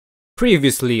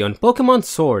Previously on Pokémon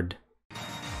Sword.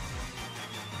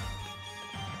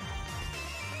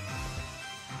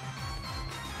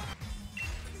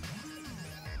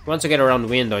 Once you get around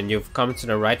Windon, you've come to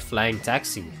the right flying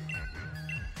taxi.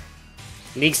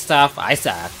 League Staff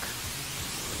Isaac.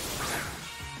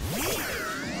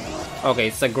 Okay,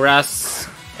 it's a grass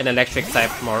and electric type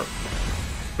more.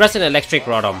 Grass and electric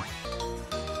Rotom.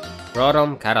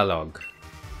 Rotom Catalog.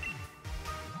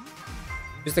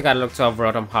 Use the catalog to have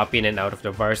Rotom hop in and out of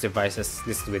the various devices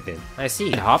listed within. I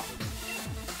see, Hop.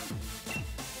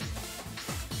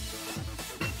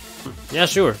 Yeah,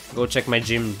 sure. Go check my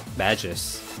gym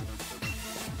badges.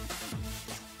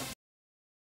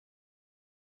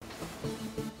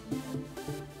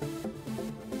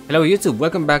 Hello YouTube,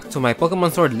 welcome back to my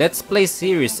Pokemon Sword Let's Play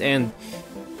series, and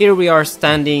here we are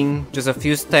standing just a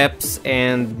few steps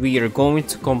and we are going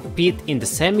to compete in the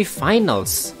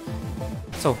semifinals.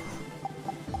 So,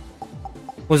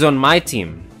 who's on my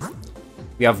team?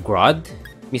 We have Grodd,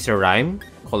 Mr. Rhyme,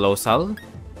 Colossal,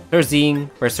 Leorixx,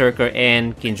 Berserker,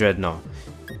 and Kindredno.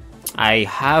 I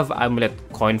have Amulet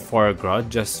coin for Grodd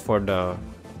just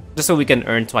so we can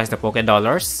earn twice the Poké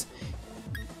Dollars.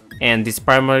 And this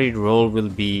primary role will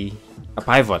be a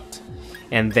pivot.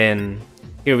 And then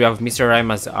here we have Mr.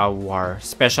 Rhyme as our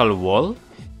special wall.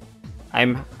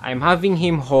 I'm having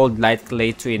him hold Light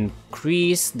Clay to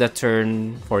increase the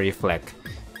turn for Reflect.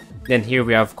 Then here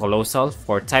we have Colossal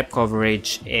for type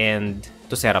coverage and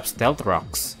to set up Stealth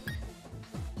Rocks.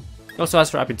 He also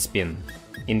has Rapid Spin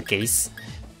in case.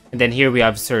 And then here we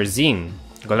have Sir Zing,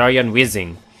 Galarian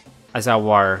Whizzing as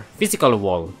our physical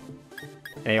wall.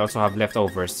 And I also have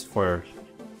leftovers for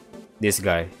this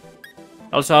guy.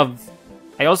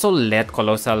 I also let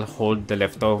Colossal hold the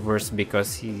leftovers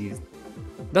because he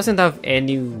doesn't have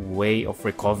any way of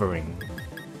recovering.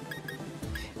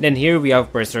 Then here we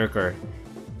have Berserker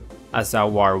as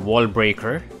our wall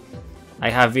breaker.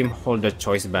 I have him hold the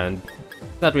choice band.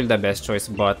 Not really the best choice,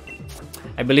 but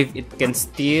I believe it can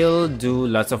still do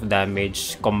lots of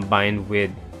damage combined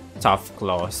with Tough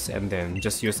Claws, and then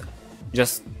just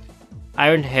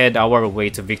Iron Head our way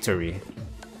to victory.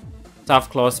 Tough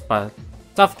Claws plus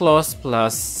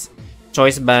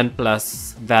choice band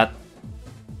plus that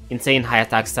insane high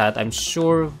attack stat, I'm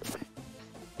sure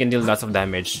can deal lots of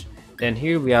damage. Then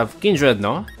here we have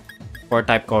Kindredno for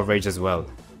type coverage as well.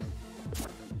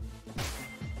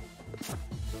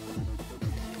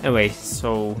 Anyway,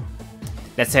 so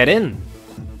let's head in.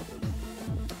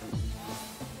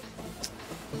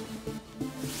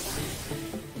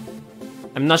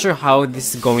 I'm not sure how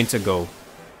this is going to go.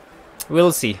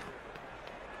 We'll see.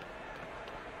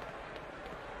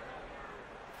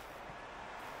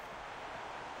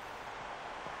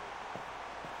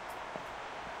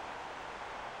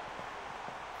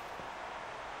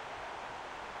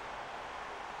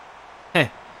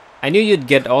 I knew you'd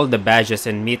get all the badges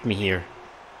and meet me here.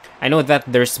 I know that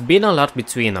there's been a lot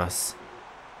between us.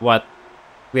 What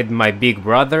with my big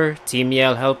brother, Team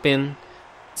Yell helping,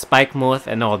 Spikemuth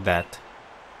and all that.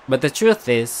 But the truth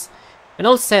is, when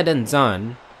all said and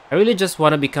done, I really just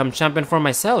want to become champion for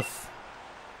myself.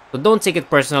 So don't take it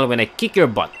personal when I kick your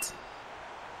butt.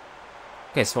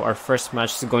 Okay, so our first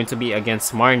match is going to be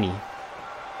against Marnie.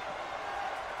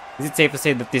 Is it safe to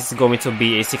say that this is going to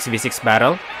be a 6v6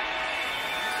 battle?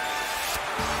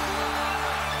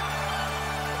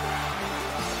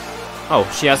 Oh,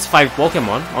 she has 5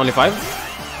 Pokemon. Only 5?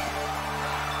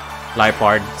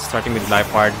 Liepard. Starting with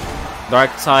Liepard. Dark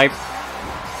type.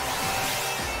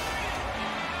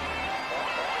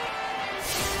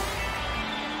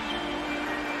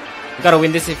 I gotta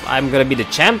win this if I'm gonna be the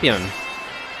champion.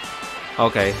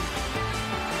 Okay.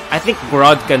 I think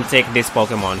Grodd can take this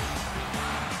Pokemon.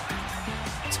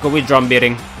 Let's go with Drum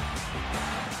Beating.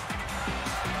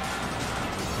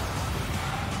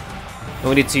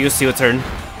 No need to use U-turn.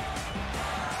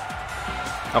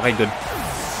 Okay, good.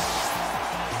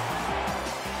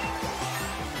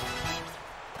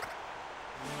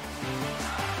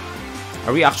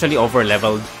 Are we actually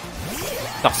over-leveled?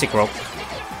 Toxicroak.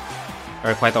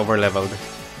 Are quite over-leveled.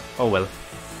 Oh well.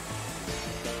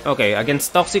 Okay,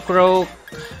 against Toxicroak,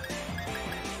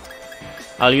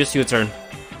 I'll use U-turn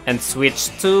and switch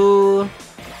to...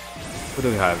 Who do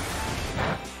we have?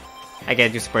 I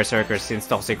can't use Berserker since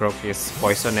Toxicroak is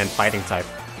poison and fighting type.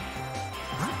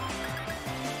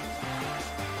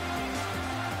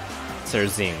 Sir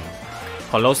Zing.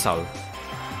 Colossal.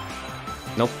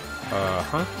 Nope.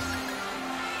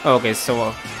 Okay,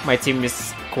 so my team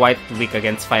is quite weak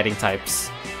against fighting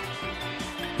types.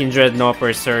 Kindredno,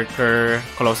 Berserker,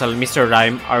 Colossal, Mr.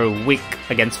 Rhyme are weak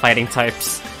against fighting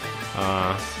types.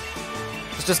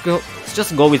 Let's just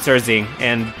go with Leorixx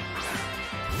and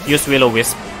Use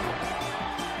Will-O-Wisp.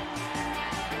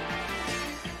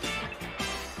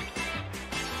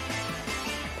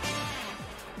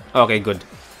 Okay, good.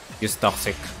 Use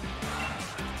Toxic.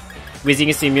 Weezing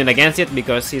is immune against it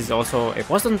because he's also a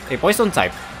poison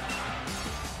type.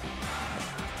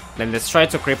 Then let's try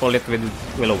to cripple it with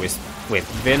Will-O-Wisp. Wait,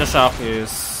 Venoshock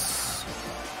is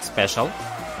special.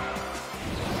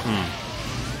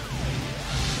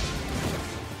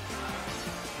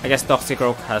 I guess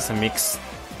Toxicroak has a mixed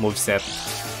moveset.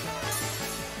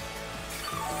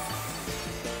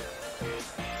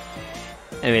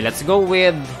 Anyway, let's go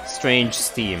with Strange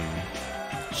Steam.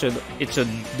 It should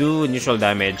do neutral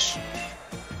damage.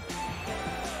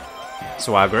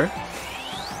 Swagger.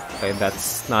 Okay,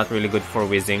 that's not really good for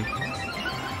Weezing.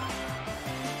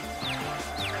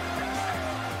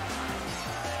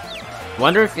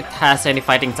 Wonder if it has any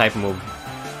fighting type move.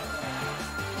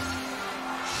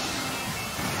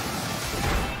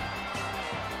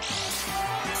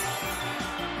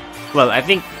 Well, I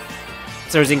think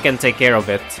Surging can take care of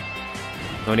it.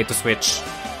 No need to switch.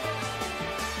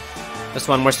 Just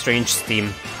one more Strange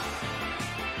Steam.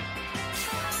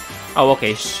 Oh,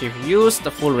 okay. She used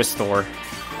the full restore.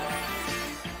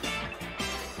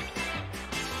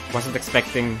 Wasn't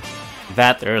expecting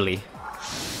that early.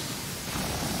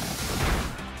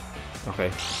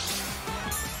 Okay.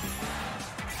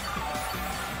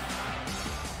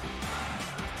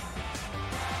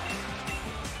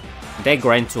 They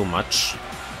grind too much.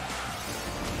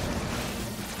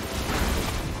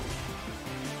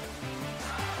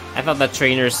 I thought that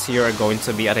trainers here are going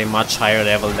to be at a much higher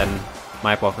level than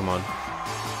my Pokemon.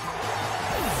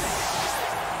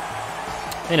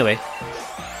 Anyway,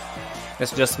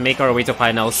 let's just make our way to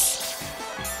finals.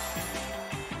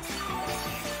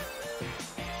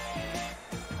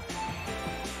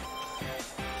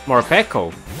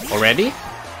 Morpeko already?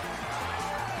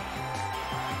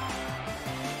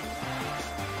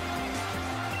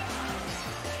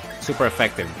 Super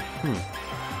effective.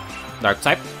 Dark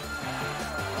type.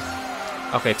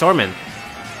 Okay, Torment.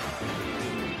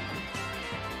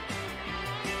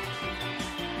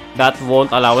 That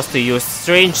won't allow us to use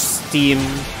Strange Steam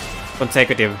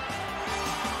consecutive.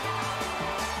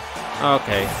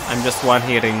 Okay, I'm just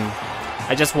one-hitting.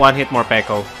 I just one-hit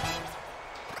Morpeko.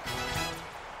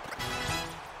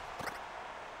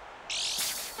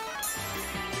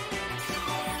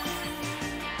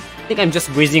 I think I'm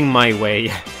just breezing my way.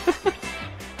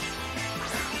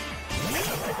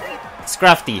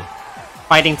 Scrafty.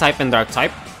 Fighting type and dark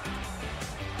type.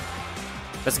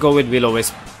 Let's go with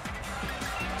Will-O-Wisp.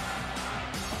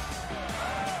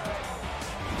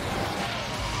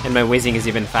 And my Weezing is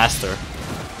even faster.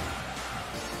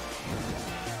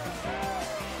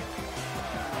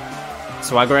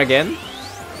 Swagger again.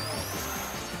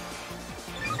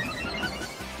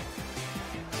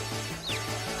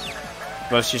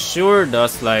 Well, she sure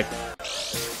does like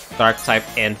dark type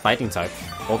and fighting type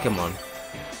Pokemon.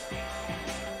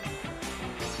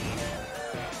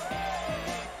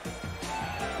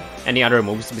 Any other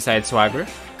moves besides Swagger?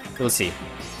 We'll see.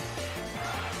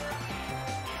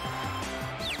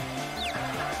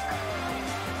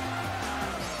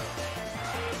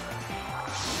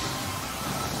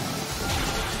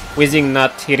 Weezing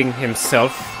not hitting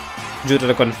himself due to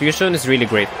the confusion is really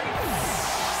great.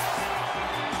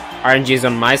 RNG is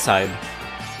on my side.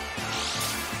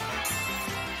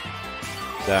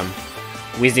 Damn.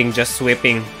 Weezing just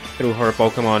sweeping through her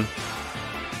Pokemon.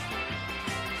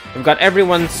 I've got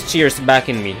everyone's cheers back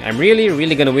in me. I'm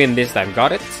really gonna win this time.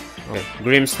 Got it? Okay.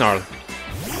 Grimmsnarl.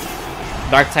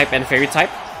 Dark type and Fairy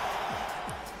type.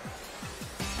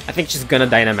 I think she's gonna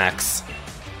Dynamax.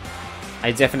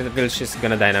 I definitely feel she's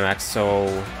gonna Dynamax, so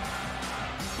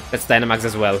let's Dynamax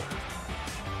as well.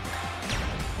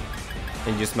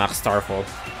 And use Max Starfall.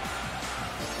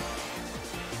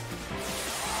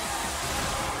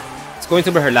 It's going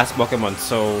to be her last Pokemon,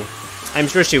 so I'm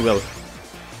sure she will.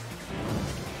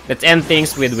 Let's end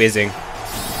things with Weezing.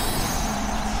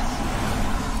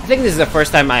 I think this is the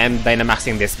first time I am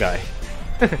Dynamaxing this guy.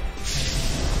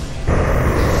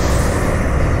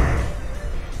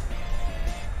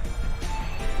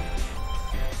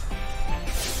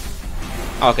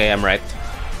 Okay, I'm right.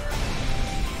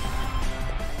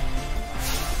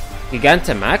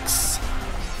 Gigantamax?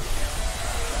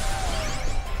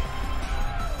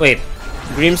 Wait,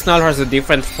 Grimmsnarl has a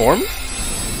different form?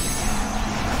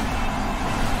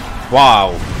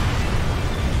 Wow.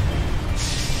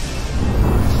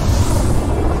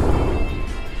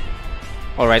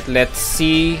 Alright, let's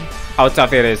see how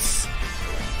tough it is.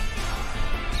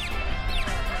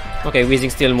 Okay,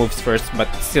 Weezing still moves first, but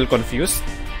still confused.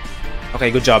 Okay,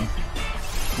 good job.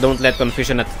 Don't let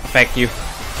confusion affect you.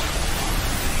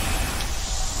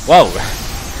 Whoa!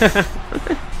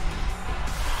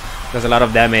 Does a lot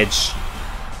of damage.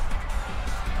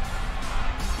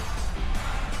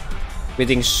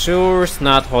 Beating Sure's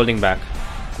not holding back.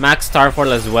 Max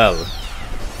Starfall as well.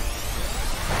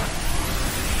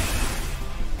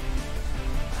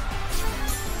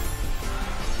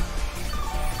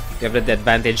 You have the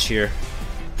advantage here.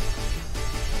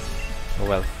 Oh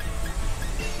well.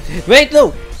 Wait,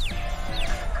 no!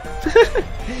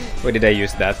 Why did I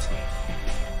use that?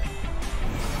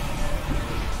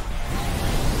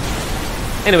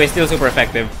 Anyway, still super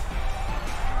effective.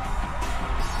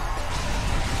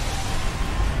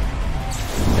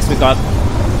 As we got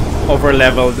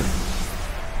over-leveled.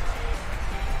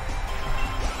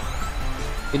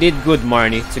 You did good,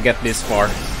 Marnie, to get this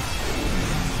far.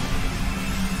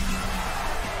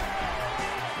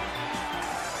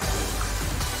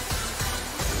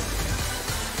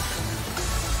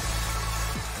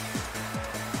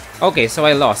 Okay, so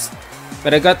I lost,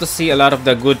 but I got to see a lot of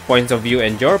the good points of view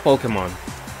and your Pokemon.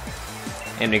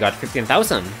 And we got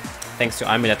 15,000, thanks to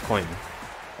Amulet Coin.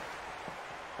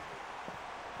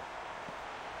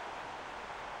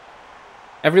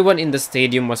 Everyone in the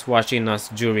stadium was watching us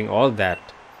during all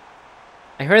that.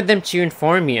 I heard them cheering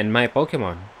for me and my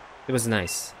Pokemon. It was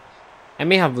nice. I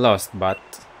may have lost,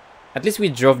 but at least we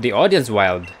drove the audience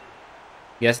wild.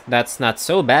 Yes, that's not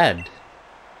so bad.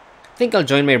 I think I'll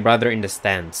join my brother in the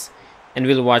stands, and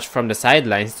we'll watch from the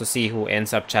sidelines to see who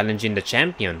ends up challenging the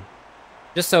champion.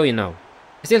 Just so you know,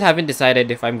 I still haven't decided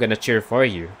if I'm gonna cheer for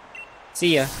you.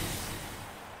 See ya!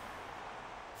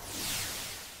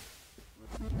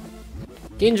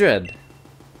 Kindred!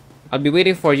 I'll be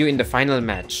waiting for you in the final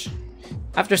match.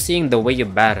 After seeing the way you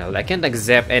battle, I can't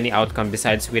accept any outcome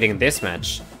besides winning this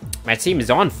match. My team is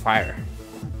on fire.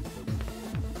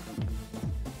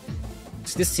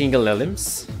 Is this single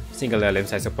Lilims? Single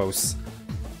Lilims, I suppose.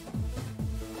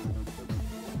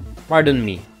 Pardon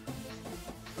me.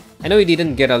 I know you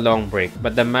didn't get a long break,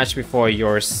 but the match before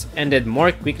yours ended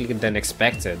more quickly than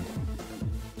expected.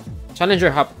 Challenger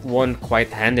Hop won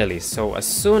quite handily, so as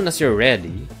soon as you're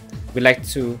ready, we'd like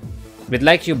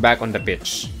you back on the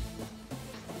pitch.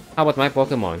 How about my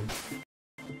Pokemon?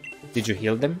 Did you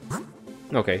heal them?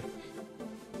 Okay.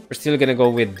 We're still gonna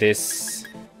go with this.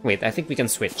 Wait, I think we can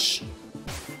switch.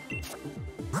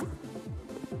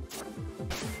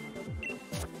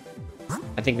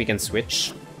 I think we can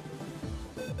switch.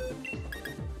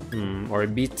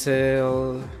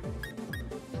 Orbital.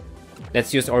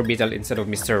 Let's use Orbital instead of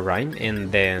Mr. Rhyme,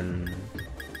 and then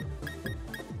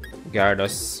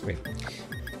Gyarados. Wait,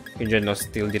 Kindred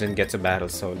still didn't get to battle,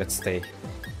 so let's stay.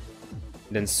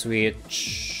 Then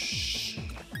switch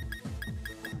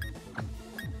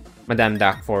Madame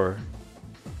Duck for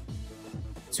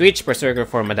switch Berserker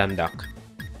for Madame Duck,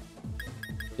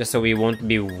 just so we won't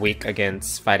be weak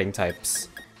against fighting types.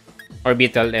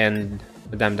 Orbital and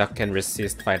Madame Duck can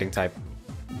resist fighting type.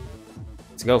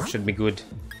 Let's go, should be good.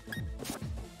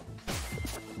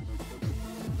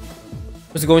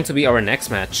 Who's going to be our next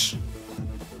match?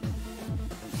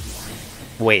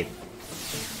 Wait.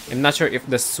 I'm not sure if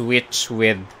the switch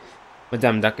with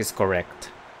Madame Duck is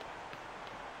correct.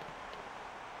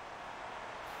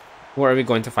 Who are we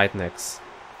going to fight next?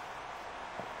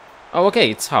 Oh, okay,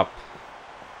 it's Hop.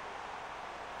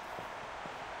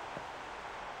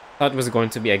 Thought it was going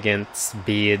to be against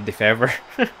Bede, if ever.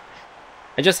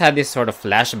 I just had this sort of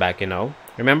flashback, you know?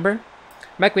 Remember?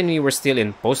 Back when we were still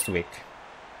in post-week.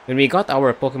 When we got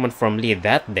our Pokemon from Lee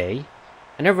that day,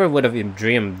 I never would have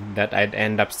dreamed that I'd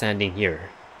end up standing here,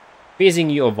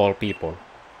 facing you of all people.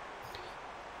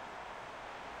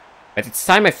 But it's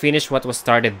time I finished what was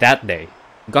started that day.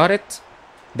 Got it?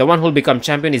 The one who'll become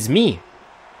champion is me!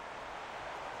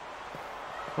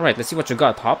 Alright, let's see what you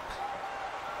got, Hop.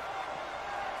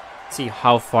 See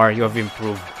how far you have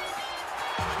improved.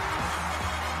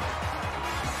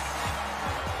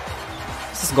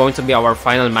 This is going to be our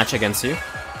final match against you.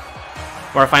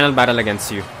 Or our final battle against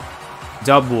you.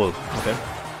 Double. Okay.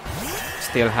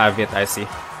 Still have it, I see.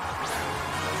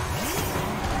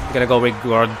 I'm gonna go with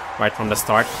Gord right from the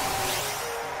start.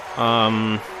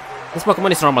 This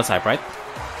Pokemon is normal type, right?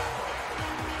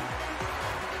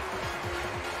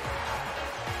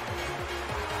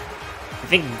 I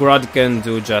think Grodd can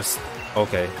do just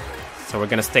okay. So we're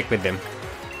gonna stick with him.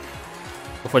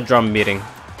 Go for drum beating.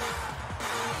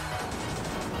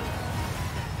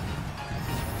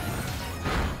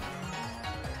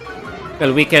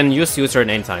 Well, we can use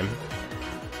U-turn anytime.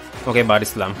 Okay, Body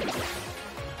Slam.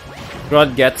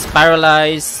 Grodd gets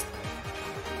paralyzed.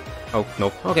 Oh,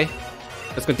 nope. Okay.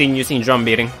 Let's continue using drum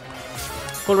beating.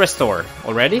 Full restore.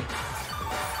 Already?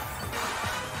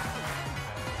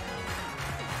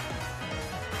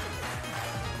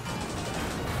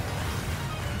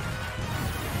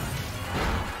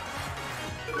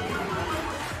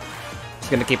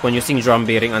 gonna keep on using drum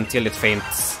beating until it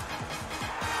faints.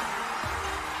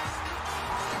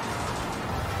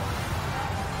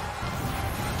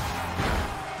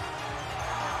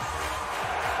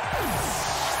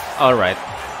 Alright.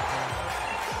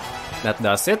 That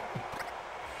does it.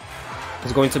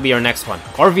 It's going to be our next one.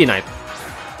 Corviknight.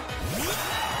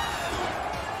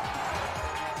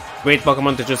 Great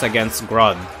Pokemon to choose against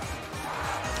Grodd.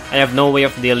 I have no way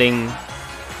of dealing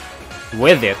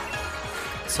with it,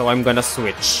 so I'm gonna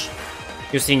switch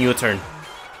using U-turn.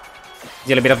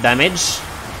 Deal a bit of damage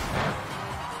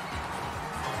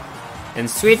and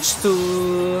switch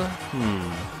to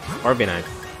Corviknight.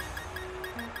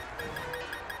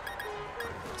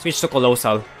 Switch to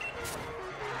Colossal.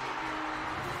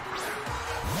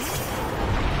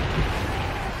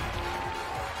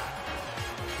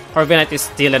 Corviknight is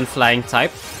Steel and Flying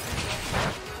type,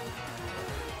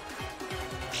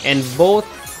 and both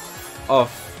of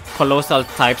Colossal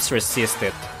types resist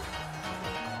it.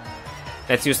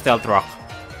 Let's use Stealth Rock.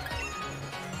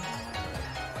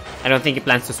 I don't think he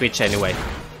plans to switch anyway.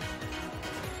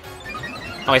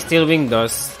 Okay, Steel Wing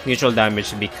does neutral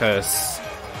damage because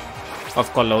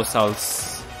of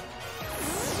Colossal's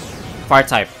Fire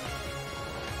type.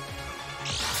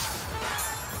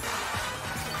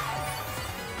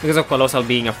 Because of Colossal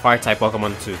being a Fire type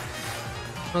Pokemon too.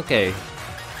 Okay.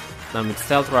 Now with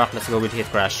Stealth Rock, let's go with Hit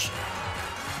Crash.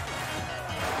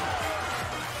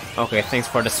 Okay, thanks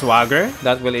for the Swagger.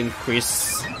 That will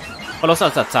increase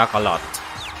Colossal's attack a lot.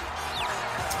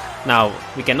 Now,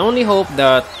 we can only hope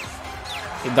that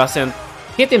it doesn't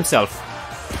hit himself.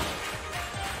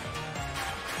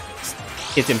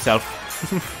 Hit himself.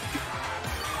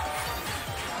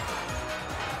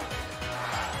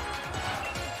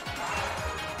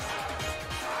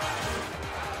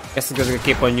 Guess he's gonna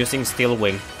keep on using Steel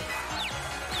Wing.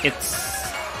 It's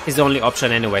his only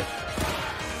option anyway.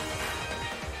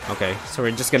 Okay, so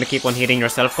we're just gonna keep on hitting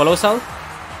yourself, Colossal.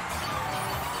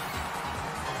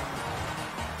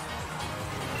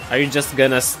 Are you just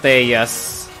gonna stay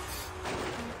as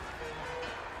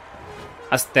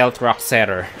a Stealth Rock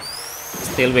setter?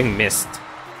 Steel Wing missed.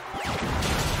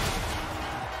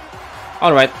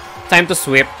 Alright, time to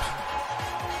sweep.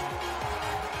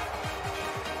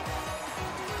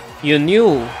 You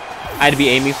knew I'd be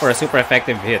aiming for a super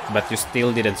effective hit, but you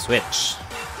still didn't switch.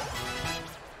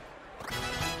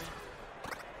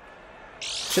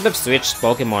 Should have switched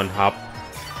Pokemon, Hop.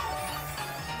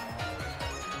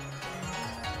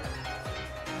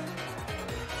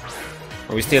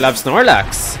 Oh, we still have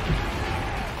Snorlax.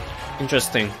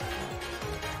 Interesting.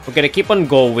 We're gonna keep on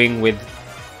going with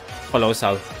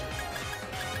Colossal.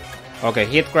 Okay,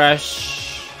 Hit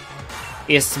Crash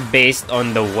is based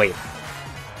on the weight.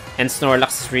 And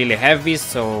Snorlax is really heavy,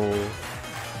 so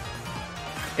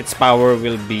its power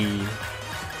will be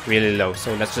really low.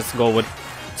 So let's just go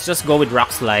with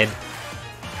Rock Slide.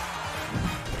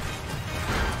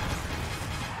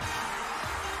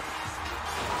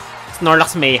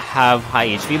 Snorlax may have high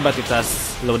HP, but it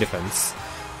has low defense.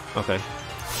 Okay.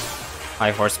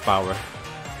 High horsepower.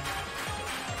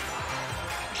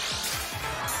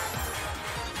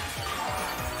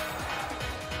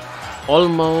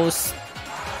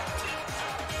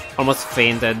 Almost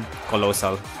fainted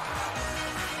Colossal.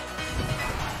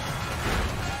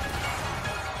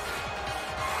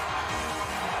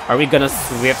 Are we gonna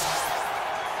sweep?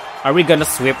 Are we gonna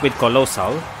sweep with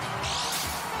Colossal?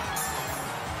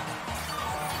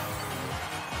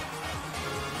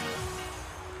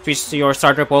 Switch to your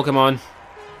starter Pokemon.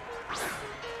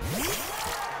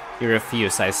 You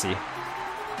refuse, I see.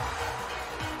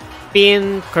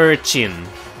 Pincurchin.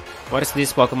 What is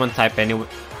this Pokemon type anyway?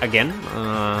 Again?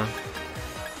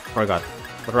 Forgot.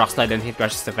 But Rock Slide and Hit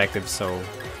Crash is effective, so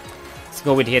let's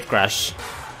go with Hit Crash.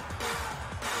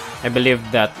 I believe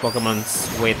that Pokemon's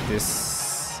weight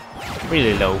is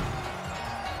really low.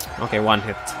 Okay, one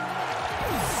hit.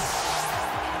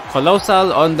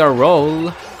 Colossal on the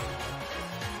roll.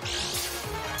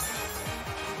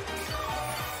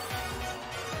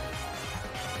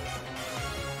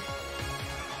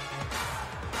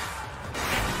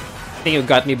 I think you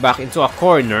got me back into a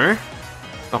corner.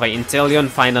 Okay, Inteleon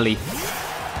finally.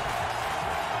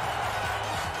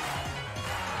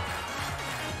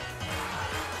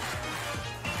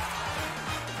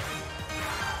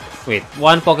 Wait,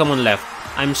 one Pokemon left.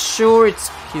 I'm sure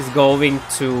he's going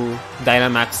to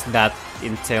Dynamax that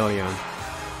Inteleon.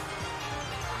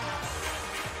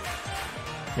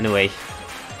 Anyway,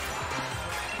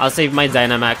 I'll save my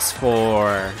Dynamax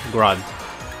for Grodd.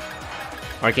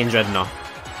 Or Kindredno.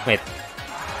 Wait.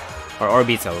 Or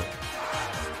Orbital.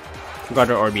 Grodd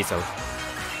or Orbital.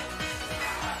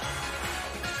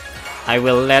 I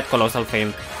will let Colossal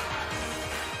faint.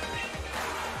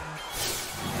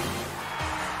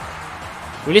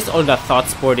 Release all the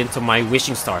thoughts poured into my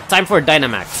wishing star. Time for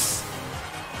Dynamax.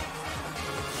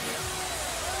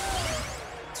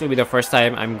 This will be the first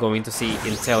time I'm going to see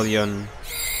Inteleon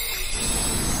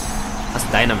as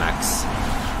Dynamax.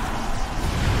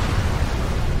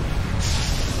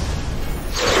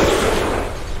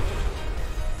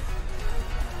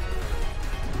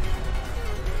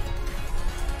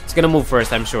 It's gonna move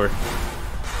first, I'm sure.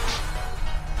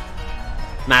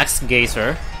 Max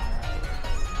Geyser.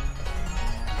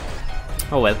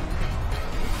 Oh well.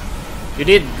 You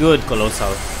did good,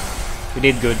 Colossal. You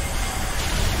did good.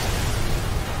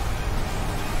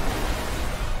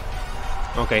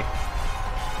 Okay.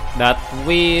 That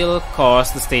will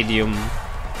cause the stadium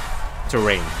to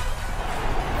rain.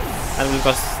 That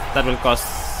will cause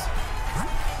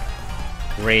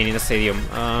rain in the stadium.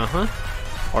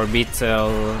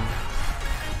 Orbital,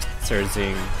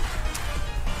 Surging.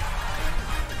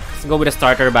 Let's go with a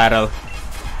starter battle.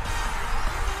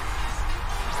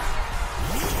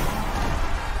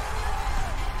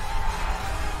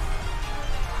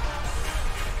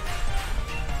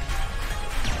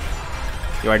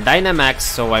 You are Dynamax,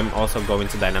 so I'm also going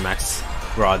to Dynamax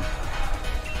Rod.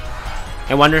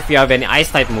 I wonder if you have any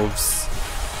Ice-type moves.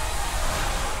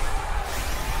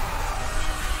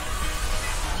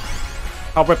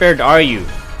 How prepared are you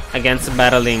against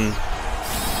battling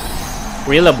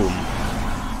Rillaboom?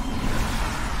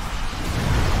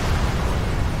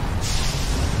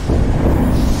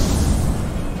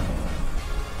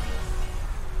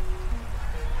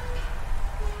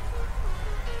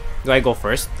 Do I go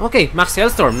first? Okay, Max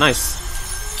Hailstorm, nice.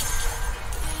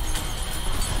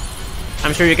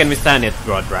 I'm sure you can withstand it,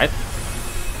 Rod, right?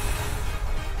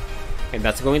 Okay,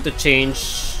 that's going to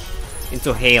change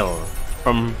into Hail.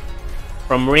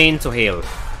 From rain to hail.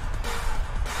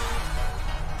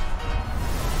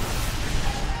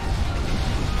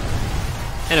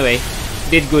 Anyway,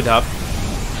 did good, Hop.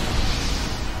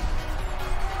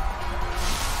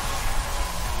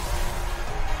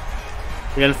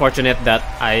 Really unfortunate that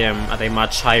I am at a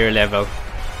much higher level.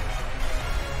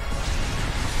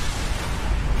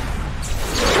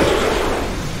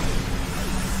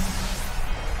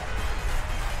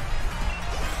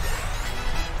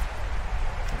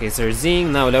 Okay,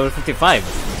 Zerzing now level 55.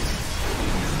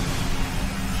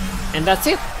 And that's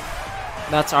it.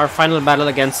 That's our final battle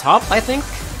against Hop, I think.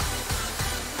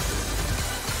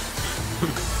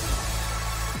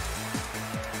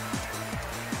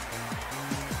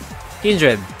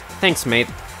 Kindred, thanks mate.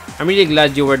 I'm really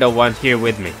glad you were the one here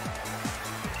with me.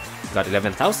 Got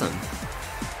 11,000.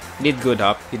 You did good,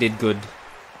 Hop. You did good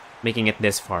making it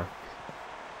this far.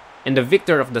 And the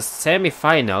victor of the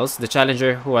semifinals, the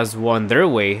challenger who has won their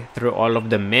way through all of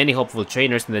the many hopeful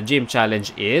trainers in the gym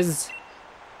challenge is...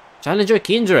 Challenger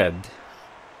Kindred.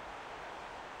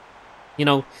 You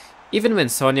know, even when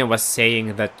Sonia was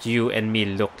saying that you and me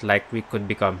looked like we could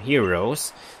become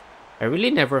heroes, I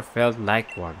really never felt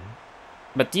like one.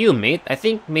 But you, mate, I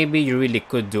think maybe you really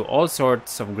could do all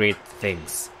sorts of great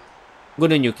things.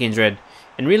 Good on you, Kindred,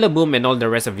 and Rillaboom and all the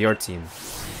rest of your team.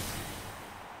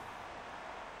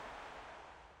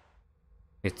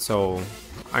 So,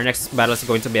 our next battle is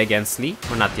going to be against Lee?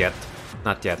 Or not yet?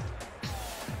 Not yet.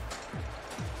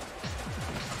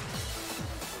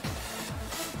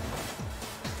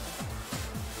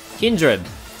 Kindred!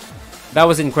 That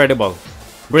was incredible.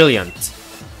 Brilliant.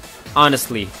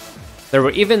 Honestly, there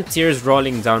were even tears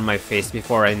rolling down my face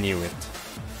before I knew it.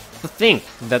 To think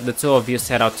that the two of you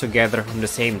set out together from the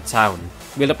same town,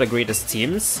 built up the greatest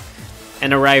teams,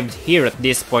 and arrived here at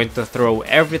this point to throw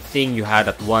everything you had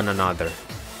at one another.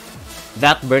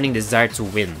 That burning desire to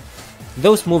win.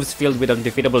 Those moves filled with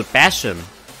undefeatable passion.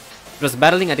 It was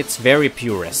battling at its very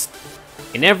purest.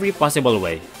 In every possible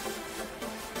way.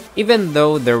 Even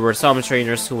though there were some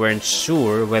trainers who weren't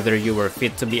sure whether you were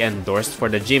fit to be endorsed for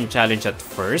the gym challenge at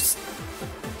first.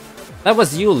 That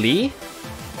was you, Lee?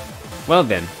 Well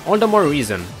then, all the more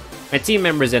reason. My team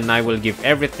members and I will give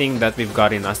everything that we've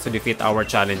got in us to defeat our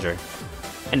challenger.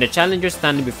 And the challenger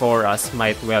standing before us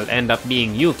might well end up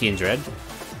being you, Kindred.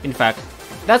 In fact,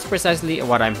 that's precisely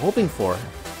what I'm hoping for.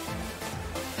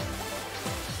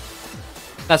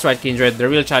 That's right, Kindred, the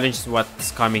real challenge is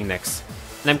what's coming next.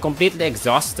 And I'm completely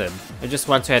exhausted. I just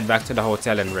want to head back to the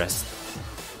hotel and rest.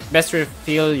 Best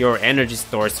refill your energy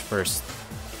stores first.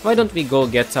 Why don't we go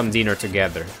get some dinner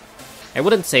together? I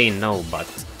wouldn't say no, but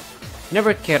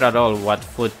never cared at all what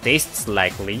food tastes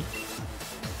like, Lee.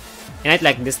 A night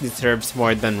like this deserves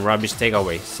more than rubbish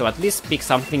takeaway, so at least pick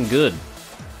something good.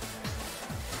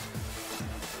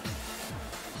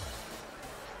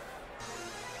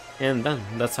 And done.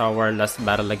 That's our last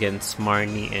battle against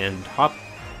Marnie and Hop.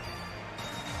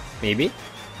 Maybe?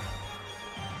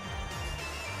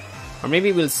 Or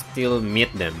maybe we'll still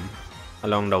meet them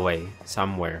along the way,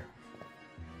 somewhere.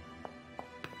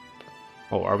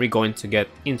 Oh, are we going to get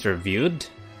interviewed?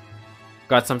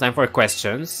 Got some time for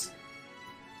questions.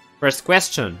 First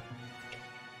question.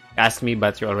 Ask me,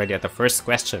 but you're already at the first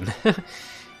question.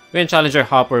 You and Challenger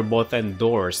Hop were both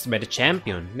endorsed by the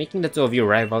champion, making the two of you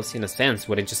rivals in a sense,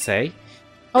 wouldn't you say?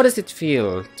 How does it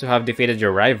feel to have defeated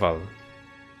your rival?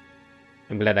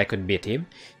 I'm glad I could beat him.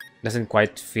 Doesn't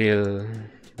quite feel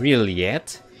real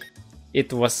yet.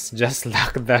 It was just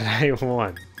luck that I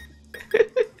won.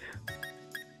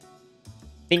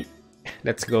 Think.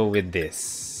 Let's go with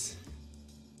this.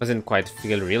 Doesn't quite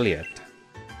feel real yet.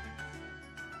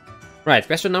 Right,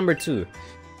 question number 2.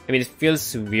 I mean, it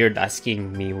feels weird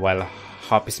asking me while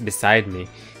Hop is beside me.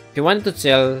 If you wanted to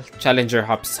tell Challenger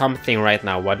Hop something right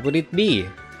now, what would it be?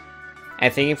 I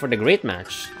thank him for the great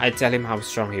match. I'd tell him how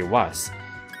strong he was.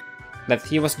 That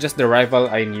he was just the rival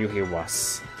I knew he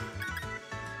was.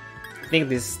 I think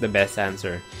this is the best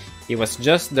answer. He was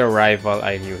just the rival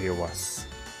I knew he was.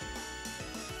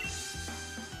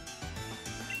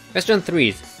 Question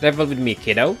 3. Level with me,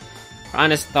 kiddo.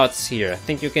 Honest thoughts here.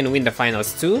 Think you can win the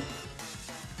finals too?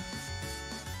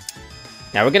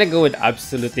 Yeah, we're gonna go with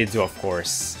absolutely do, of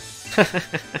course.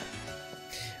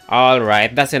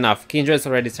 Alright, that's enough. Kindred's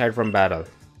already tired from battle.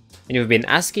 And you've been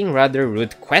asking rather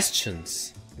rude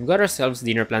questions. We've got ourselves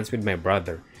dinner plans with my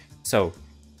brother. So,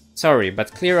 sorry,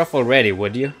 but clear off already,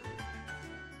 would you?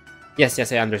 Yes,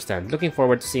 I understand. Looking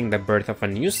forward to seeing the birth of a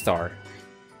new star.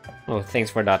 Oh, thanks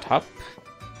for that, Hop.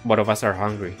 Both of us are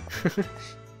hungry.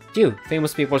 Phew,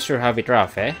 famous people sure have it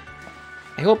rough, eh?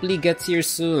 I hope Lee gets here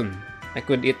soon. I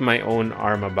could eat my own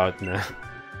arm about now.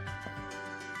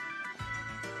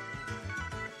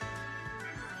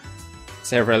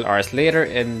 Several hours later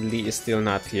and Lee is still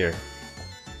not here.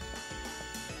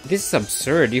 This is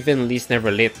absurd, even Lee's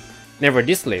never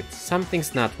this late.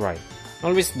 Something's not right.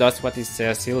 Always does what he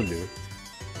says he'll do.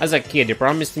 As a kid, he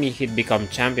promised me he'd become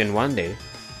champion one day,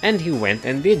 and he went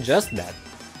and did just that.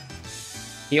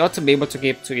 He ought to be able to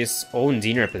keep to his own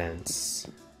dinner plans.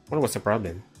 What was the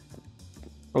problem?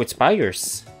 Oh, it's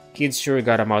Pyres. Kids sure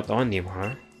got a mouth on him,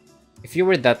 huh? If you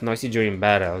were that noisy during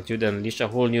battle, you'd unleash a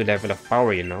whole new level of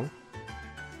power, you know?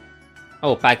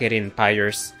 Oh, pack it in,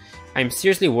 Pyres. I'm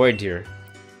seriously worried here.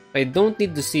 I don't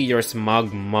need to see your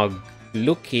smug mug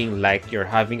looking like you're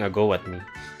having a go at me.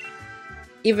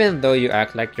 Even though you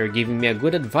act like you're giving me a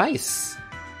good advice.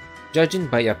 Judging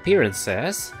by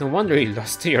appearances, no wonder you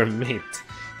lost to your mate.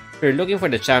 If you're looking for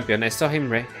the champion, I saw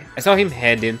him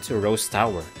head into Rose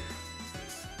Tower.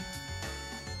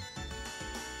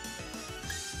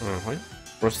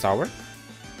 Rose Tower?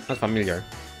 Not familiar.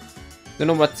 Don't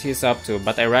know what he's up to,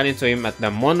 but I ran into him at the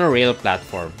monorail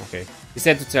platform. Okay. He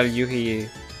said to tell you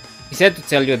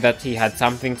that he had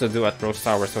something to do at Rose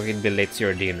Tower, so he'd be late to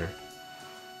your dinner.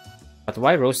 But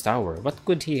why Rose Tower? What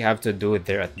could he have to do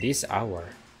there at this hour?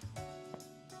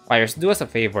 Pyres, do us a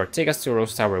favor. Take us to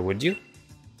Rose Tower, would you?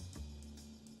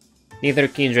 Neither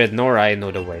Kindred nor I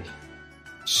know the way.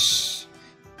 Shh.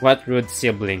 What rude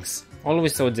siblings.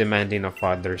 Always so demanding of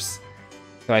others.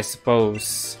 So I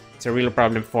suppose it's a real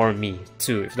problem for me,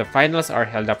 too, if the finals are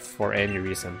held up for any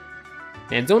reason.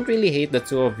 And I don't really hate the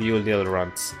two of you little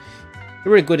runts.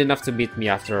 You were good enough to beat me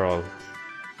after all.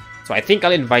 So I think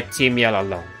I'll invite Team Yell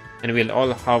along. And we'll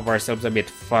all have ourselves a bit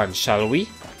fun, shall we?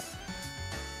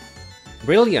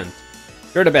 Brilliant!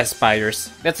 You're the best,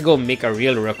 Pyres. Let's go make a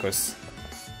real ruckus.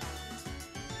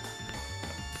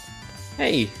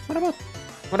 Hey,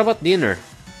 what about dinner?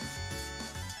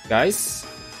 Guys?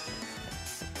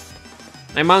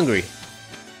 I'm hungry.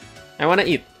 I wanna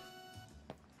eat.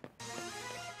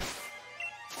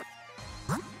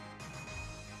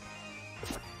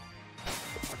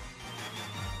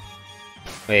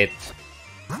 Wait.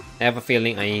 I have a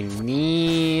feeling I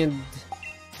need...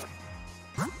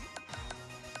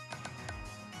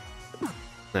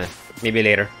 maybe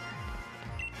later.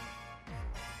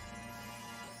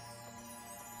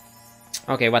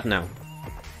 Okay, what now?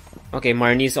 Okay,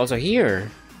 Marnie's also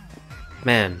here.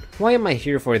 Man, why am I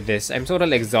here for this? I'm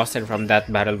totally exhausted from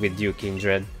that battle with you,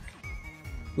 Kindred.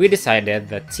 We decided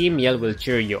that Team Yell will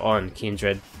cheer you on,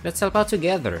 Kindred. Let's help out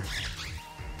together.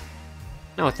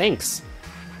 Oh, thanks.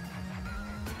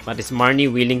 But is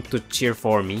Marnie willing to cheer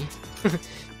for me?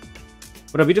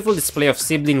 What a beautiful display of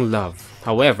sibling love.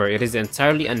 However, it is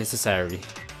entirely unnecessary.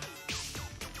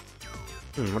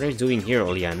 What are you doing here,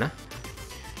 Oliana?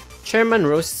 Chairman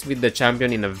roasts with the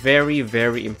champion in a very,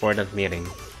 very important meeting.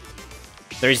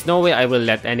 There is no way I will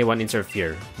let anyone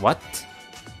interfere. What?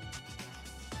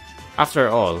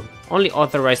 After all, only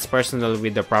authorized personnel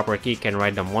with the proper key can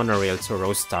ride the monorail to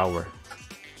Rose Tower.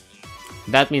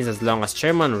 That means as long as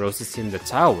Chairman Rose is in the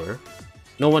tower,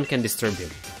 no one can disturb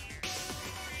him.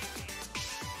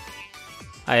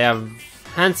 I have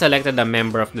hand-selected a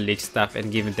member of the League staff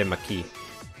and given them a key.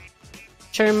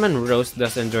 Chairman Rose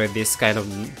does enjoy this kind of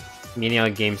menial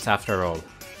games after all.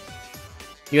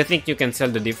 Do you think you can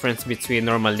tell the difference between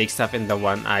normal League staff and the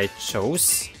one I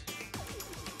chose?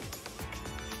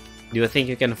 Do you think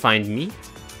you can find me?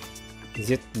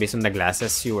 Is it based on the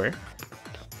glasses you wear?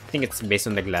 I think it's based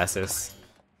on the glasses.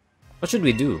 What should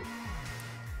we do?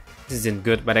 This isn't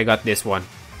good, but I got this one.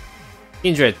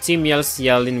 Kindred, Team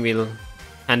Yellin will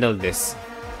handle this.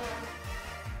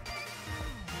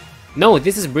 No,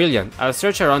 this is brilliant. I'll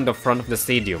search around the front of the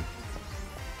stadium.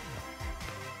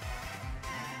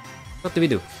 What do we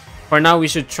do? For now, we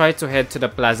should try to head to the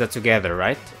plaza together,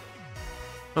 right?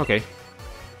 Okay.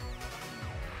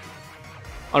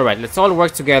 Alright, let's all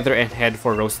work together and head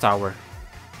for Rose Tower.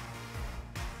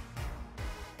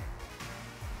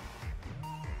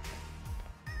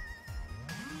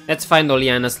 Let's find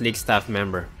Oleana's League staff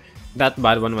member. That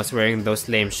bad one was wearing those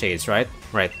lame shades, right?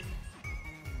 Right.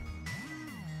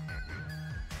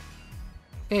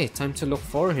 Okay, time to look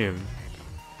for him.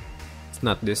 It's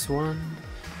not this one.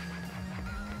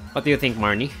 What do you think,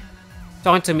 Marnie?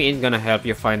 Talking to me ain't gonna help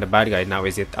you find the bad guy now,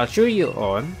 is it? I'll cheer you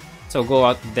on. So go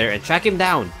out there and track him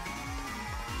down.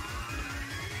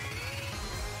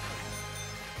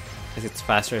 Because it's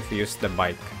faster if you use the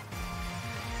bike.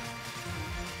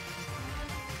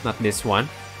 Not this one.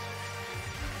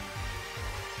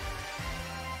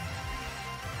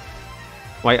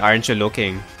 Why aren't you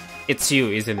looking? It's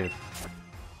you, isn't it?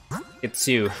 It's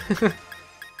you.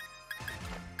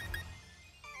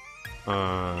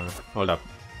 Hold up.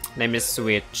 Let me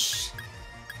switch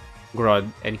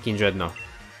Grodd and Kindred now.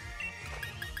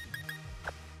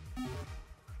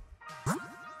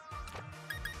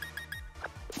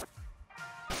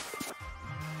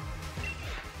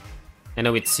 I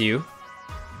know it's you.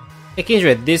 Hey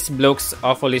Kindred, this bloke's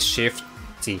awfully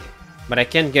shifty, but I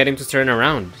can't get him to turn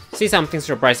around. See something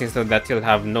surprising so that he'll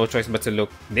have no choice but to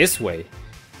look this way.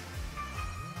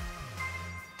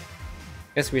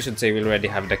 Guess we should say we already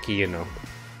have the key, you know.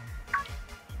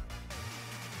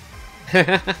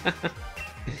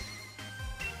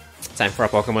 Time for a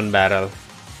Pokemon battle.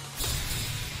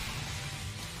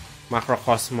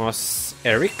 Macrocosmos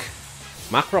Eric?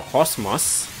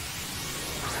 Macrocosmos?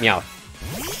 Meow.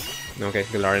 Okay,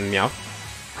 Galarian Meow.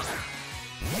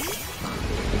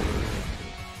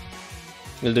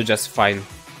 We'll do just fine.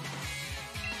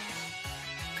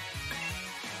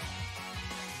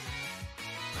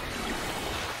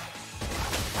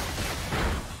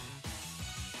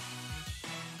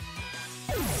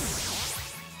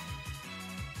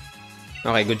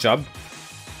 Okay, good job.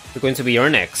 We're going to be your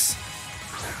next.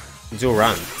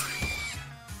 Durant.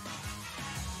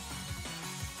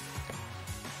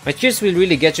 My cheers will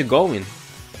really get you going.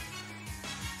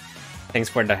 Thanks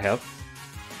for the help.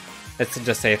 Let's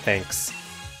just say thanks.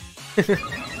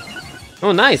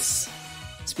 Oh, nice!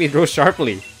 Speed rose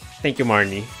sharply. Thank you,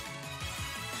 Marnie.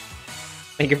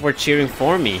 Thank you for cheering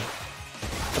for me.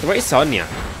 But where is Sonia?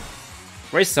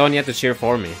 Where is Sonia to cheer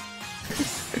for me?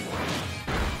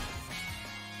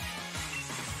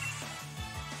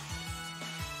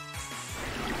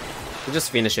 We'll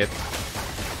just finish it.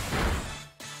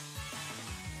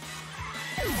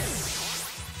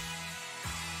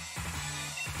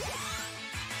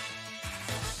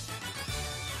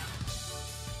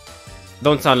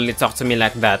 Don't suddenly talk to me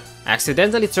like that. I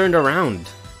accidentally turned around.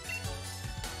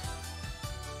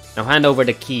 Now hand over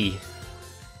the key.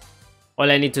 All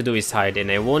I need to do is hide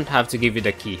and I won't have to give you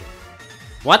the key.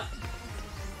 What?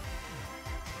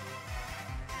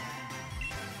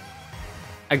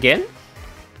 Again?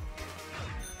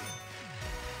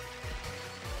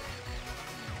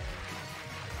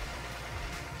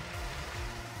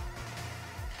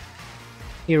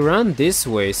 He ran this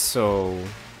way, so...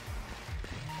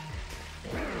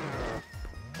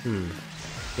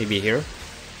 Maybe here?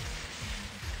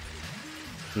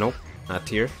 Nope, not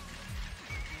here.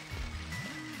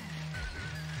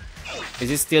 Is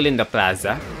he still in the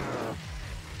plaza?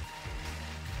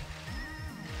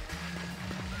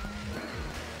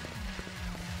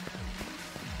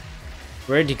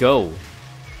 Where'd he go?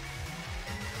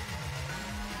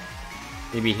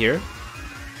 Maybe here?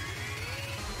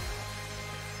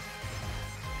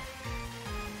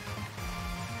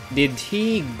 Did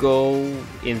he go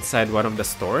inside one of the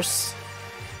stores?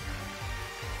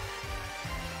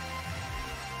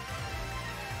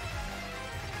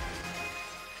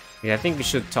 Yeah, I think we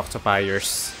should talk to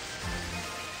Pyres.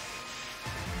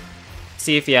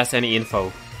 See if he has any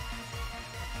info.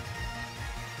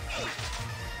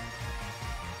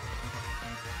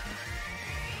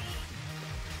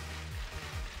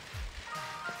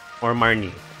 Or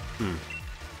Marnie.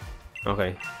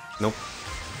 Okay. Nope.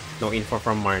 No info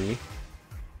from Marnie.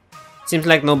 Seems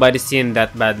like nobody's seen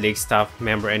that bad League staff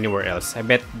member anywhere else. I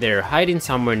bet they're hiding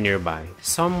somewhere nearby.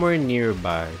 Somewhere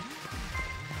nearby.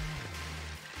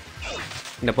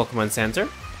 In the Pokemon Center?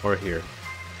 Or here?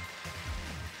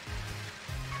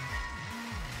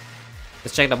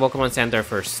 Let's check the Pokemon Center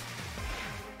first.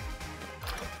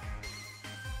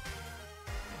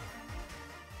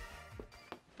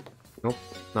 Nope,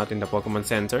 not in the Pokemon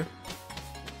Center.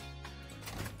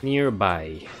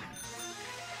 Nearby.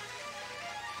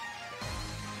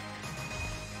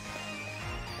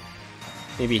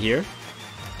 Maybe here?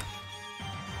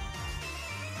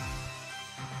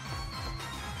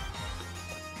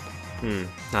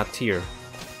 Not here.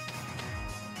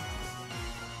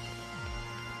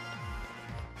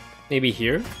 Maybe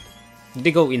here? Did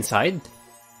they go inside?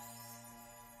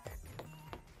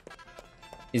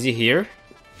 Is he here?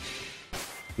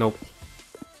 Nope.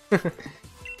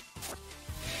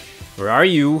 Where are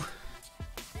you?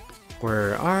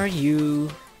 Where are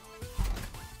you?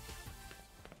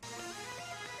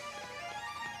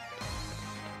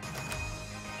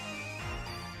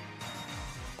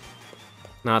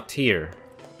 Not here.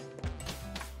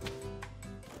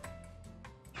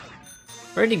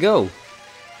 Where'd he go?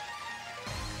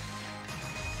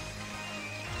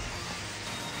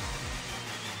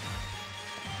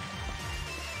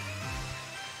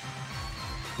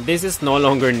 This is no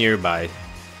longer nearby.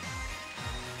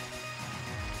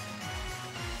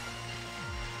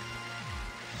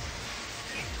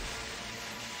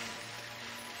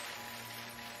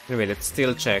 Anyway, let's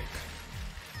still check.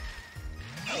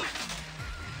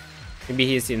 Maybe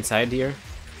he's inside here.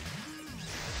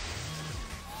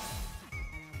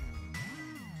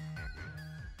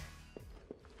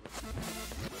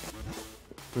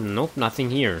 Nope, nothing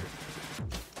here.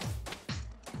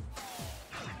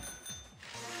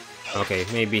 Okay,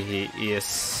 maybe he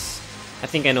is... I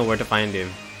think I know where to find him.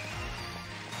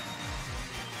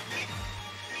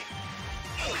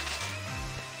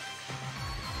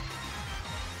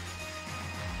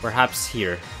 Perhaps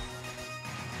here.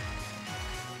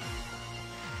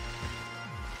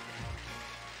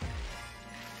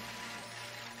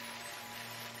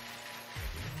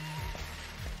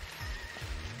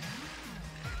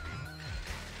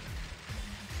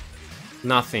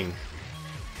 Nothing.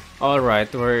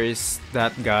 Alright, where is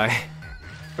that guy?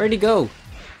 Where'd he go?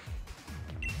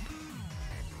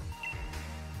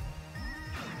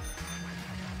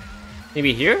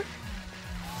 Maybe here?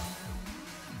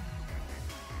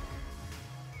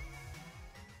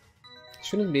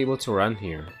 Shouldn't be able to run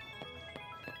here.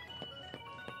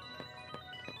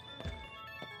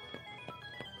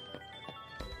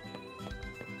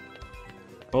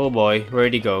 Oh boy,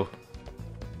 where'd he go?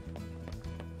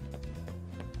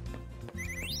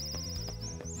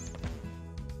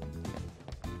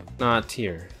 Not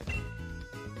here.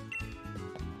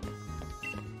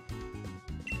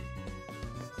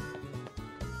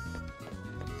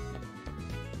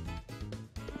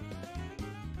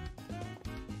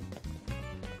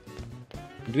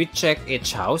 Did we check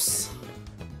each house?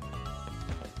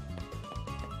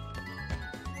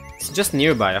 It's just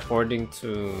nearby according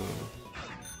to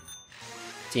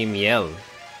Team Yell.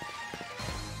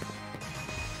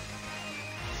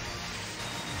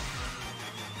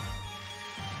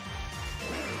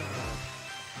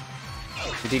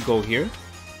 Did he go here?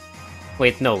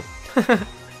 Wait, no.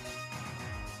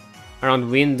 Around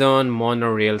Windon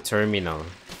Monorail Terminal.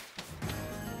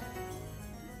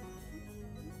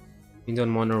 Windon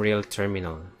Monorail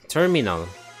Terminal. Terminal.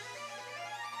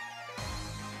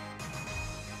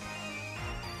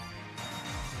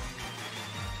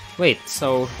 Wait,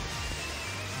 so...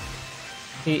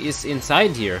 he is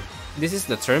inside here. This is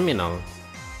the terminal.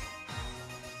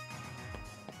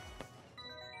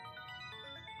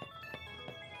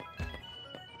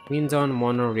 Windon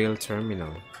Monorail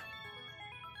Terminal.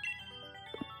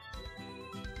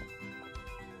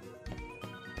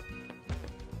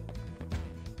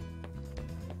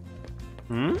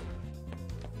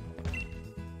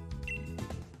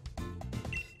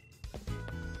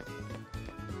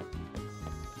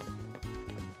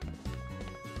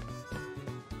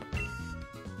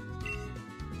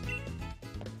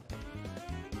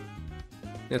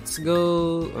 Let's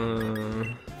go.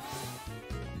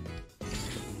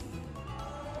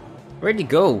 Where'd he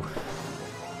go?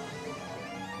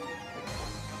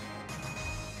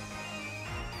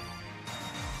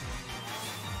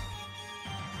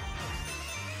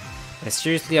 I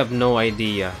seriously have no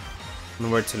idea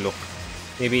on where to look.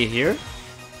 Maybe here?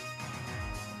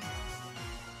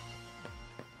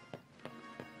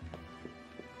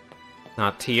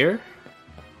 Not here?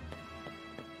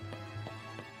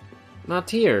 Not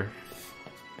here.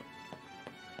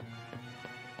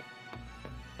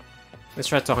 Let's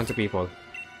try talking to people.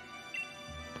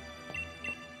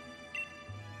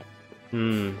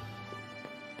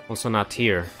 Also not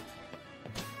here.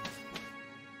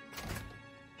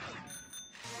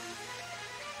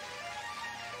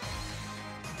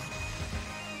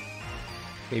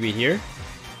 Maybe here?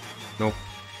 Nope.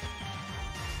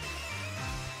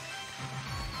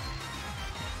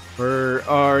 Where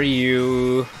are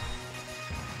you?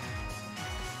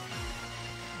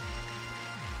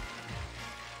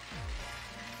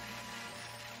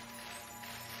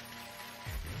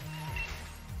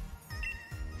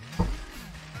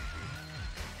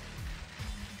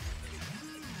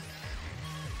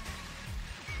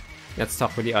 Let's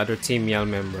talk with the other Team Yell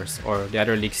members or the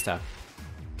other League staff.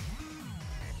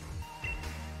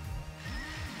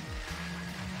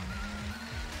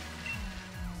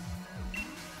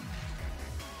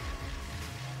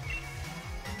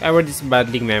 If I were this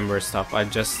bad League member stuff,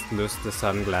 I'd just lose the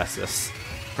sunglasses.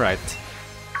 Right.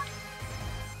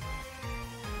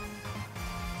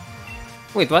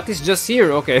 Wait, what is just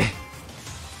here? Okay.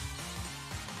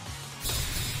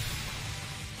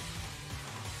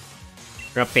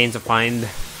 They're a pain to find.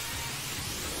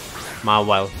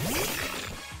 Mawile.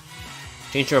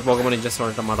 Change your Pokemon in just a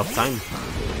short amount of time.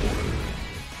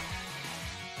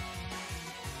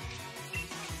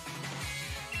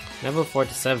 Level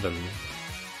 47.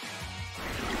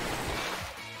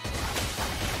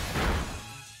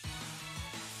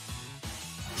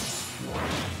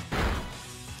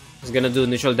 It's gonna do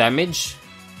initial damage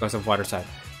because of water type.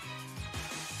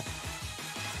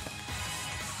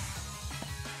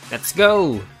 Let's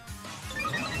go!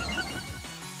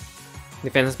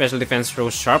 Defense and special defense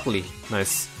rose sharply.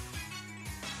 Nice.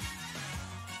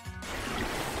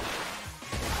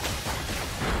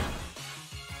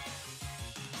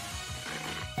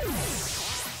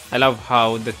 I love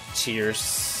how the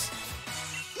cheers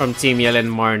from Team Yell and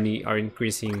Marnie are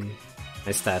increasing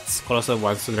my stats. Colossal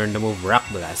wants to learn the move Rock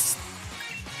Blast.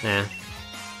 Nah.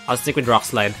 I'll stick with Rock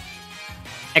Slide.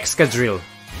 Excadrill.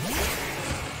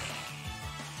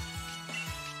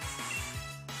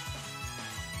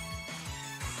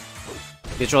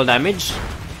 Neutral damage.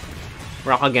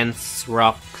 Rock against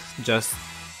rock just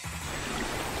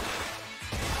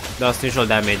does neutral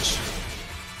damage.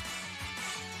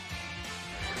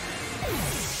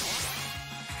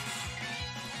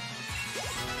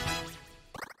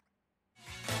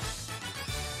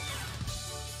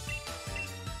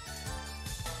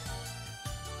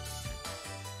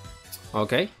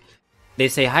 Okay. They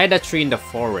say hide a tree in the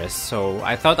forest, so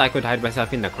I thought I could hide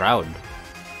myself in the crowd.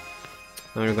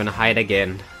 Now we're gonna hide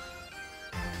again.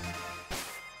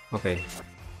 Okay.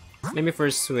 Let me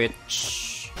first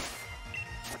switch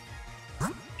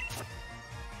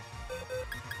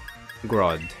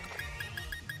Grodd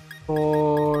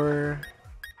for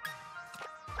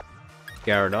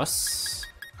Gyarados.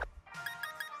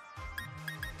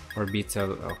 Or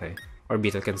Beetle, okay. Or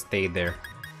Beetle can stay there.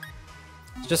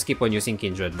 Just keep on using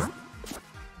Kindred. No?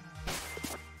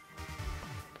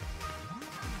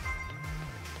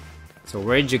 So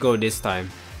where'd you go this time?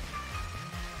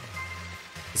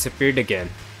 Disappeared again.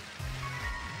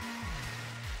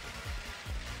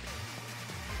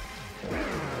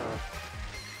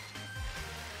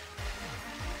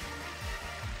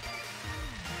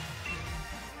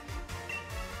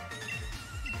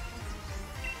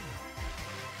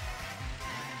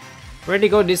 Where'd he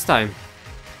go this time?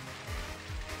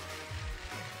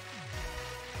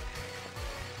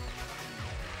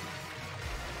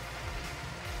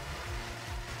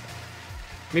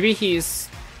 Maybe he's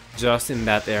just in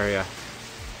that area.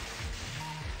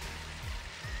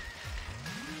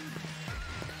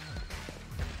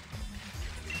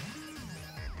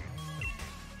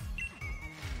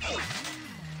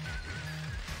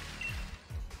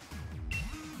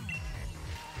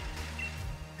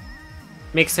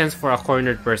 Makes sense for a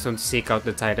cornered person to seek out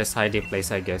the tightest hiding place,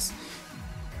 I guess.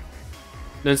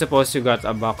 Don't suppose you got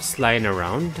a box lying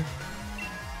around?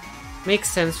 Makes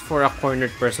sense for a cornered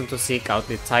person to seek out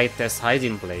the tightest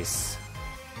hiding place.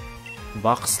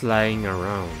 Box lying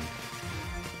around.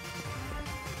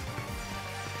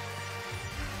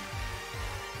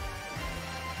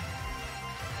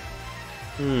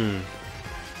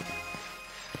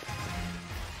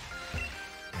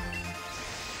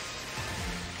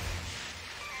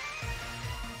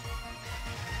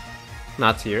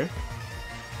 Not here.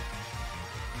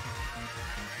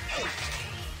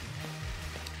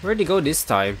 Where'd he go this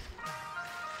time?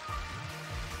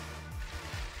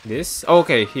 This?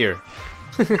 Okay, here.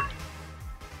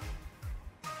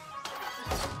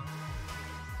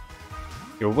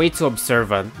 You're way too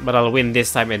observant, but I'll win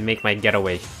this time and make my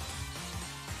getaway.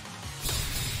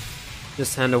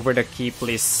 Just hand over the key,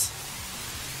 please.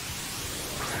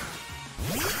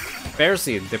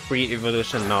 Ferroseed, the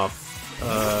pre-evolution of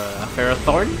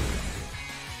Ferrothorn?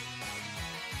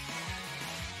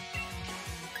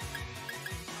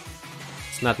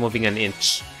 It's not moving an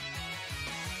inch.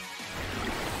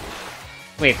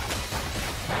 Wait.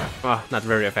 Oh, not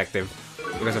very effective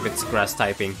because of its grass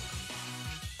typing.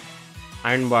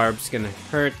 Iron Barb's gonna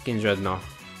hurt Kindred now.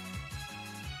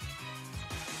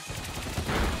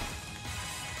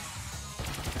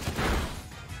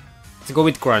 Let's go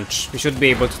with Crunch. We should be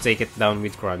able to take it down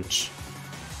with Crunch.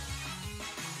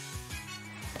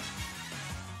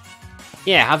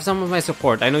 Yeah, have some of my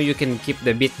support. I know you can keep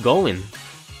the beat going.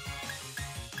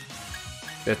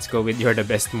 Let's go with You're the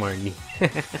Best, Marnie.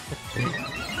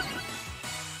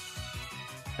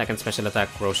 Second special attack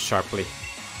rose sharply.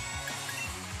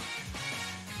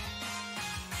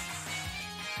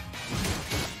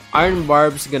 Iron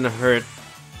Barb's gonna hurt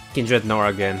Kindred now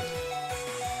again.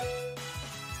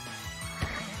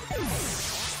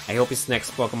 I hope his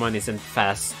next Pokemon isn't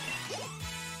fast.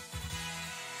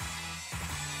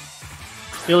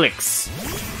 Leorixx.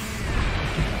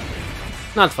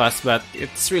 Not fast, but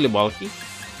it's really bulky.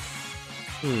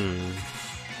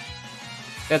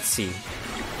 Let's see.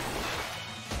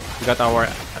 We got our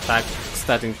attack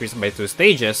stat increased by 2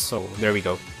 stages, so there we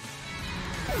go.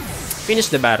 Finish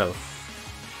the battle.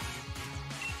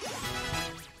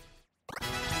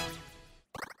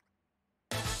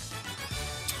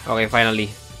 Okay, finally.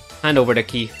 Hand over the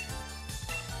key.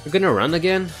 You're gonna run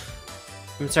again?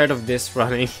 I'm tired of this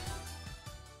running.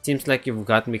 Seems like you've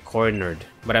got me cornered,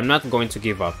 but I'm not going to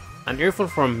give up. An earful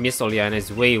from Miss Oleana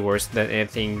is way worse than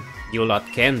anything you lot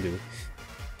can do.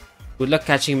 Good luck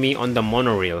catching me on the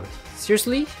monorail.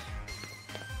 Seriously?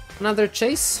 Another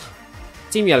chase?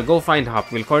 Team Yell, go find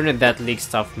Hop. We'll corner that League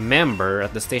staff member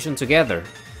at the station together.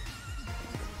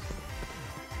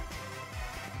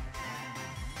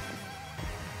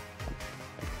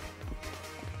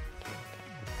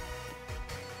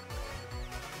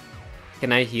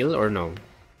 Can I heal or no?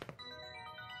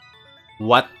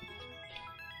 What?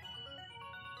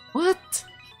 What?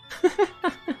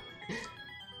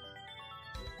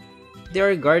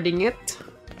 They're guarding it?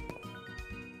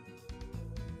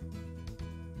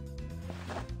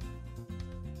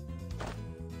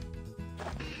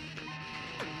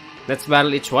 Let's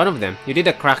battle each one of them. You did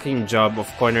a cracking job of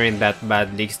cornering that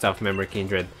bad League staff member,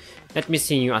 Kindred. Let me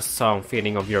sing you a song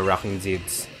fitting of your rocking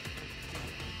deeds.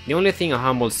 The only thing a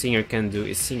humble singer can do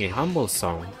is sing a humble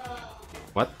song.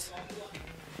 What?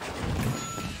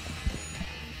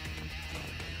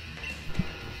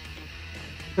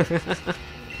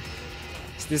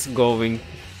 Is this going?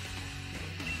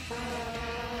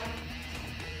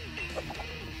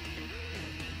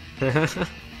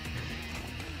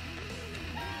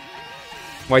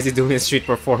 Why is he doing a street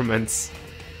performance?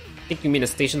 I think you mean a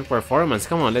station performance.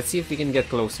 Come on, let's see if we can get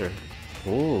closer.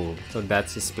 Oh, so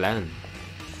that's his plan.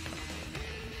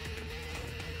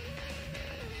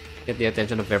 Get the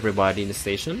attention of everybody in the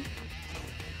station.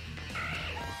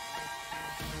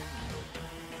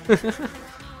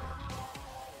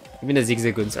 Even the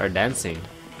Zigzagoons are dancing.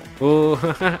 Oh.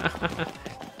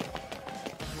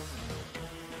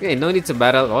 Okay, no need to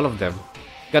battle all of them.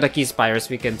 Got a key, Spires.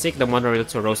 We can take the monorail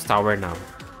to Rose Tower now.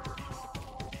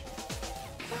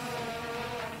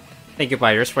 Thank you,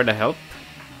 Pyres, for the help.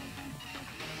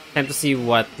 Time to see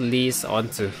what Lee's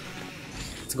onto.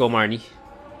 Let's go, Marnie.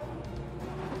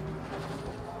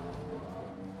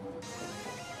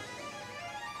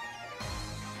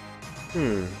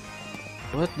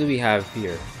 What do we have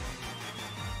here?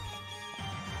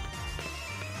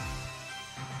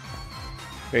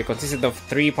 We're consisted of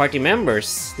 3 party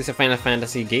members. This is a Final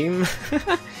Fantasy game.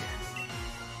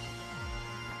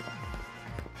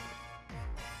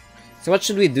 So what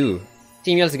should we do?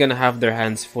 Team Yell's gonna have their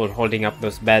hands full holding up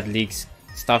those bad League's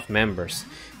staff members.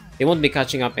 They won't be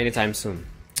catching up anytime soon.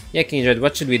 Yeah, Kindred,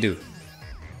 what should we do?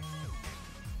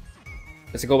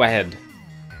 Let's go ahead.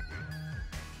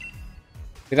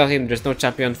 Without him, there's no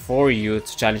champion for you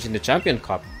to challenge in the Champion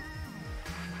Cup.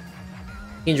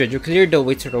 Kindred, you cleared the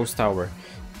way to Rose Tower.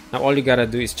 Now all you gotta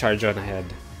do is charge on ahead.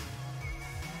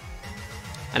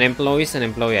 An employee's an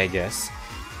employee, I guess.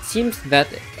 Seems that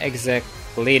exec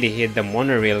lady hid the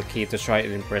monorail key to try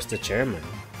and impress the chairman.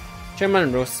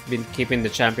 Chairman Rose's been keeping the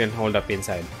champion holed up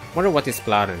inside. Wonder what he's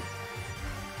planning.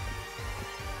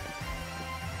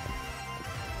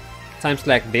 Times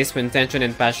like this, when tension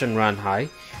and passion run high,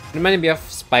 remind me of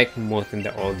Spike Muth in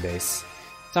the old days.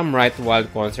 Some right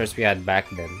wild concerts we had back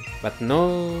then. But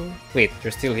no... Wait,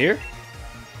 you're still here?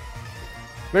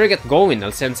 Better get going,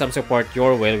 I'll send some support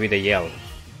your way with a yell.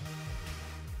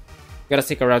 Gotta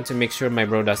stick around to make sure my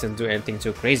bro doesn't do anything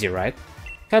too crazy, right?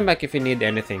 Come back if you need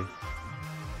anything.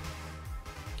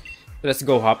 Let's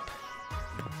go, Hop.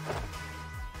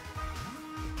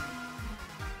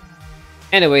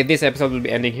 Anyway, this episode will be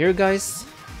ending here, guys.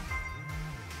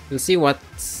 We'll see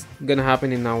what's gonna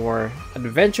happen in our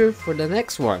adventure for the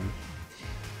next one.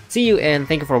 See you and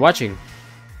thank you for watching.